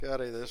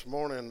Scotty, this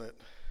morning that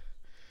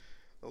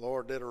the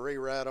Lord did a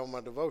rewrite on my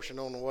devotion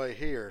on the way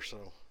here,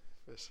 so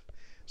this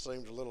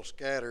seems a little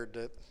scattered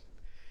that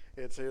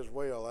it's His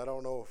will. I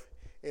don't know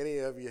if any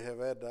of you have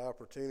had the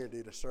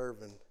opportunity to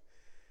serve and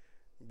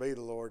be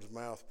the Lord's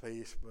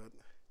mouthpiece, but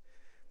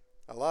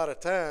a lot of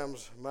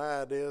times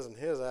my ideas and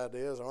His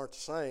ideas aren't the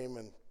same,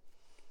 and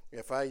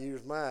if I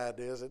use my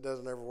ideas, it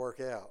doesn't ever work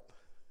out.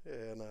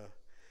 And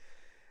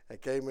I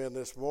came in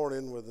this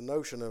morning with the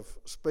notion of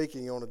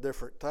speaking on a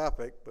different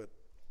topic, but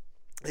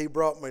He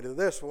brought me to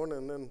this one,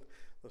 and then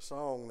the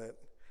song that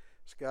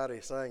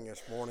Scotty sang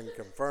this morning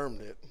confirmed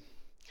it.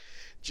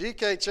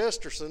 G.K.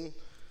 Chesterton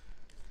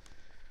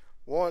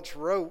once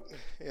wrote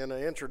in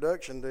an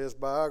introduction to his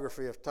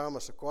biography of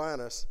Thomas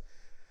Aquinas,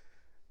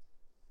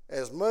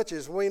 "As much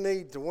as we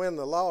need to win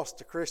the lost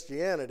to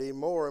Christianity,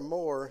 more and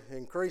more,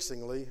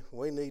 increasingly,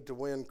 we need to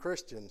win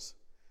Christians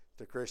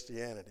to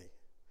Christianity."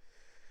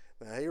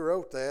 Now, he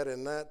wrote that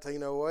in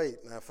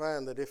 1908, and I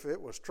find that if it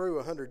was true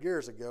 100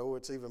 years ago,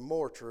 it's even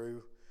more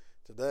true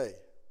today.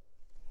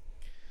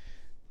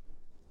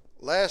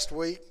 Last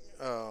week,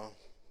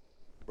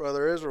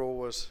 Brother Israel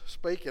was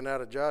speaking out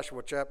of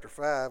Joshua chapter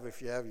 5.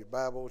 If you have your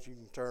Bibles, you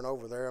can turn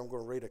over there. I'm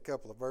going to read a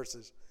couple of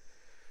verses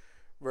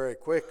very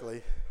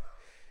quickly.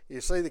 You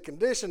see, the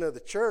condition of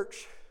the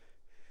church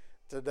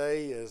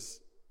today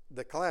is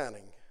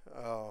declining.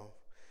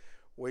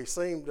 We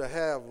seem to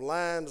have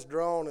lines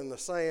drawn in the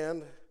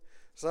sand.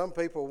 Some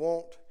people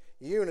want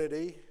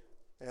unity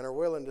and are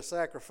willing to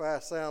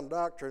sacrifice sound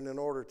doctrine in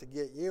order to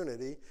get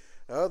unity.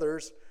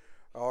 Others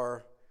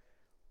are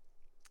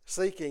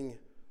seeking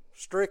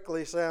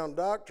strictly sound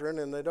doctrine,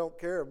 and they don't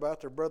care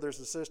about their brothers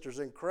and sisters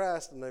in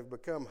Christ, and they've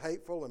become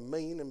hateful and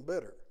mean and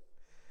bitter.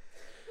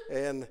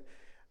 And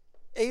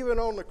even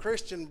on the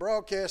Christian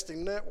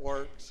broadcasting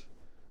networks,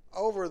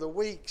 over the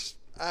weeks,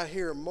 I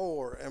hear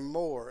more and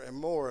more and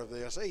more of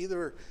this.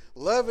 Either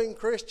loving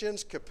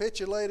Christians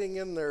capitulating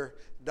in their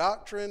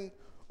doctrine,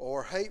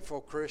 or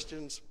hateful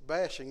Christians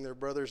bashing their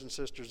brothers and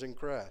sisters in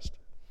Christ.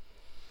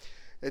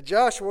 In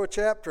Joshua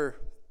chapter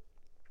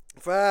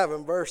 5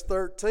 and verse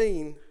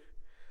 13,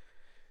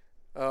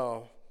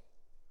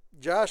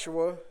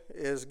 Joshua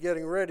is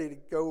getting ready to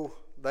go.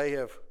 They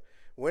have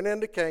went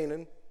into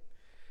Canaan.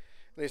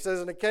 And he says,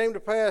 "And it came to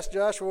pass,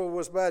 Joshua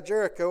was by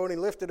Jericho, and he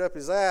lifted up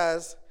his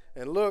eyes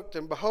and looked,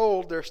 and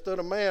behold, there stood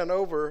a man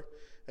over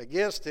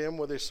against him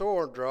with his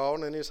sword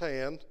drawn in his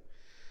hand.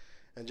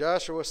 And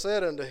Joshua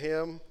said unto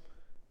him,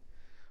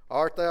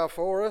 Art thou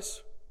for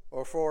us,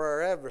 or for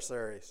our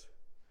adversaries?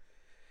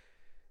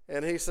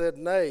 And he said,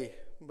 Nay,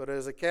 but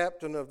as a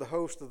captain of the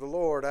host of the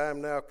Lord I am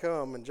now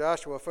come. And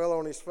Joshua fell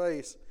on his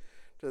face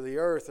to the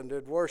earth, and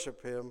did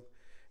worship him,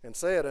 and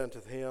said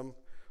unto him,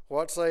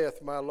 What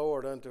saith my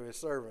Lord unto his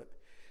servant?"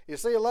 You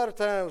see, a lot of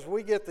times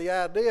we get the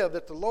idea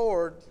that the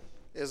Lord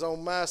is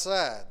on my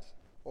side,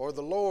 or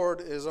the Lord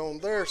is on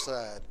their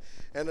side.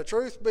 And the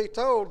truth be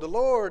told, the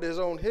Lord is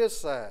on his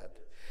side.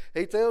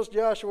 He tells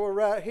Joshua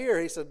right here,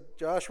 he said,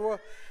 Joshua,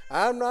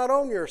 I'm not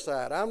on your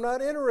side. I'm not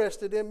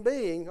interested in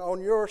being on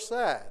your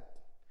side.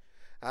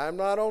 I'm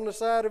not on the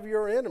side of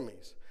your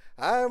enemies.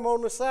 I am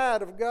on the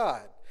side of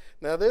God.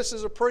 Now, this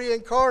is a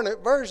pre-incarnate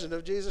version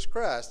of Jesus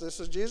Christ.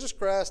 This is Jesus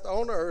Christ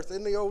on earth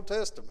in the Old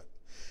Testament.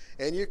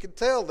 And you can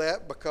tell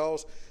that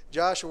because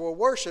Joshua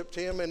worshiped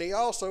him, and he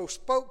also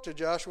spoke to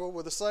Joshua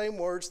with the same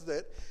words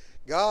that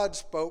God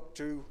spoke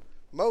to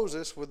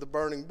Moses with the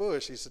burning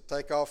bush. He said,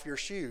 Take off your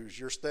shoes.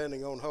 You're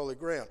standing on holy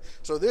ground.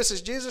 So this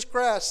is Jesus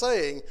Christ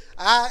saying,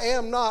 I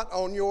am not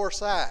on your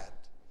side.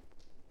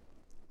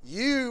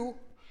 You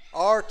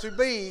are to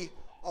be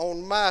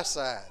on my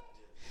side.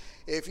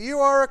 If you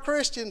are a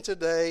Christian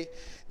today,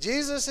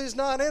 Jesus is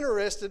not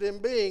interested in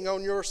being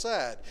on your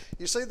side.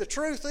 You see, the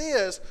truth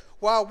is,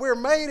 while we're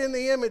made in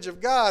the image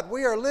of God,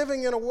 we are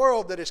living in a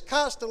world that is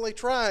constantly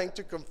trying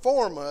to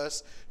conform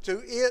us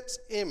to its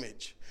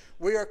image.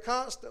 We are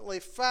constantly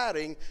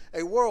fighting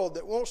a world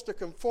that wants to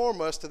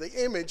conform us to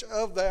the image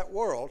of that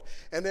world.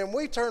 And then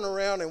we turn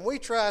around and we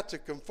try to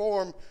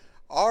conform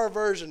our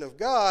version of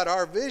God,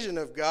 our vision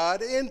of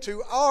God,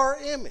 into our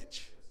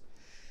image.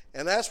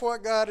 And that's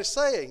what God is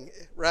saying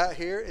right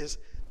here, is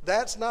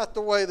that's not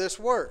the way this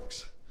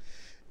works.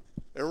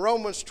 In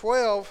Romans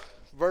 12,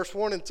 verse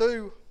 1 and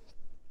 2,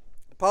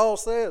 Paul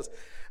says,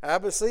 I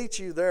beseech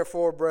you,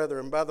 therefore,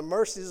 brethren, by the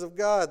mercies of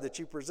God, that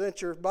you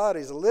present your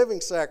bodies a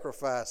living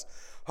sacrifice,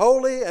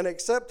 holy and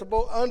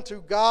acceptable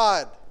unto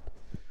God,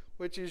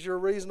 which is your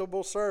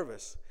reasonable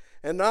service.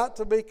 And not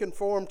to be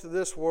conformed to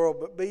this world,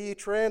 but be ye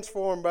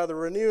transformed by the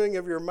renewing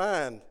of your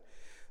mind,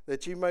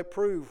 that ye may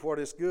prove what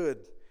is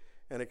good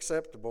and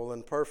acceptable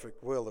and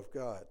perfect will of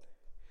God.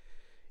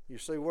 You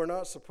see, we're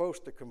not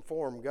supposed to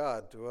conform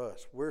God to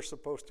us. We're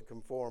supposed to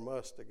conform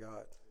us to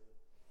God.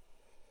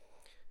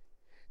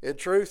 In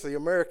truth, the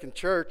American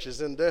church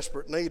is in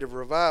desperate need of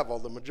revival.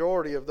 The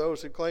majority of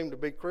those who claim to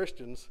be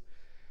Christians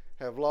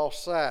have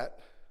lost sight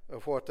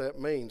of what that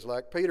means.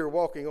 Like Peter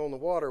walking on the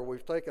water,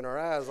 we've taken our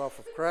eyes off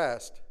of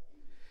Christ,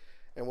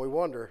 and we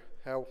wonder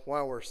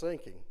why we're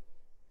sinking.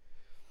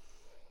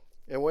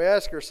 And we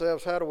ask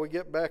ourselves, how do we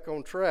get back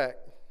on track?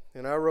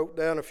 And I wrote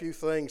down a few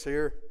things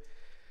here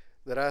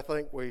that I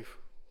think we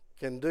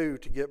can do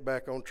to get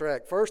back on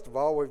track. First of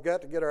all, we've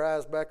got to get our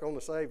eyes back on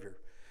the Savior.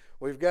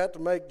 We've got to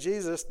make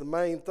Jesus the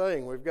main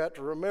thing. We've got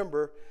to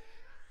remember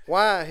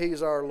why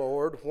He's our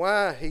Lord,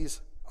 why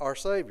He's our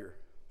Savior.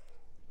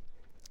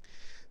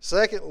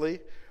 Secondly,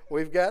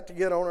 we've got to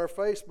get on our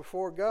face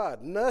before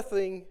God.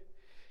 Nothing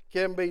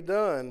can be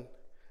done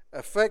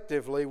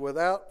effectively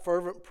without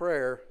fervent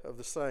prayer of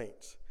the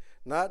saints.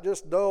 Not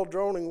just dull,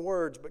 droning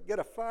words, but get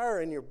a fire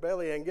in your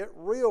belly and get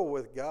real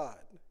with God.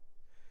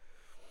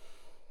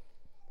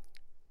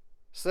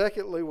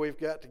 Secondly, we've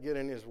got to get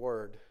in His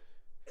Word.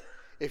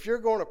 If you're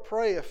going to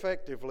pray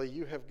effectively,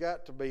 you have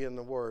got to be in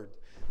the Word.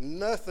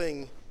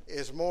 Nothing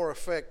is more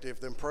effective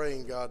than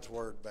praying God's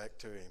Word back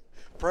to Him,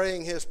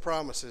 praying His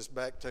promises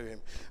back to Him.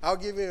 I'll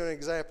give you an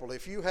example.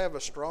 If you have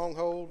a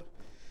stronghold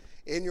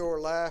in your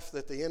life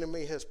that the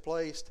enemy has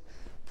placed,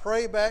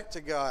 pray back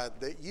to God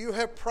that you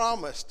have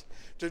promised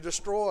to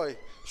destroy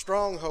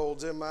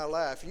strongholds in my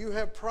life. You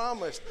have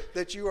promised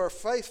that you are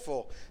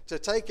faithful to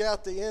take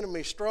out the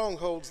enemy's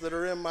strongholds that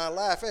are in my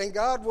life, and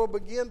God will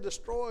begin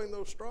destroying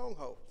those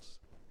strongholds.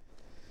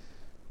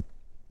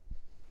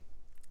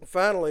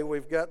 Finally,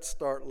 we've got to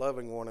start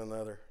loving one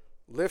another,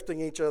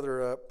 lifting each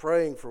other up,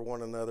 praying for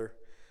one another,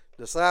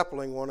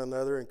 discipling one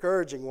another,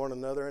 encouraging one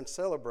another, and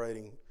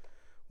celebrating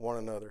one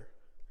another.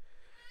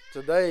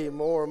 Today,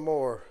 more and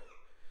more,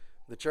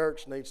 the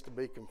church needs to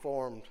be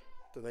conformed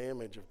to the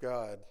image of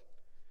God,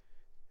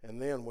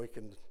 and then we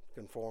can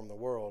conform the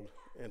world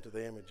into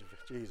the image of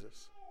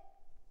Jesus.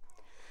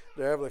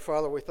 Dear Heavenly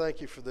Father, we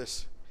thank You for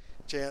this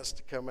chance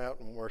to come out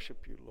and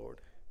worship You, Lord.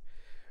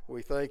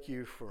 We thank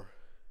You for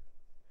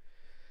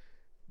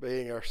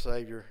being our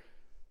Savior.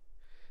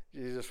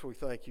 Jesus, we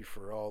thank You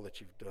for all that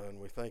You've done.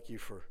 We thank You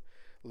for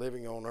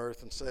living on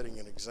earth and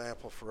setting an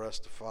example for us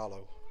to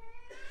follow.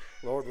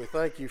 Lord, we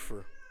thank You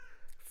for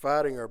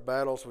fighting our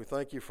battles. We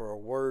thank You for our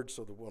words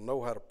so that we'll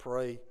know how to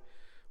pray.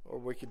 Or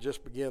we could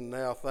just begin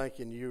now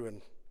thanking You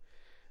and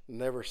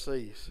never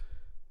cease.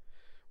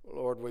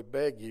 Lord, we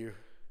beg You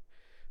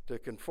to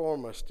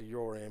conform us to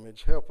Your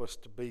image. Help us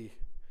to be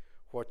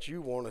what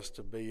You want us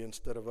to be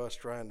instead of us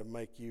trying to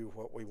make You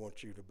what we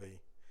want You to be.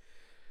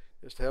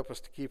 Just help us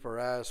to keep our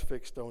eyes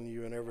fixed on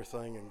You in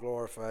everything and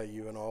glorify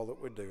You in all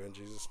that we do. In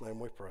Jesus' name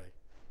we pray.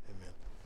 Amen.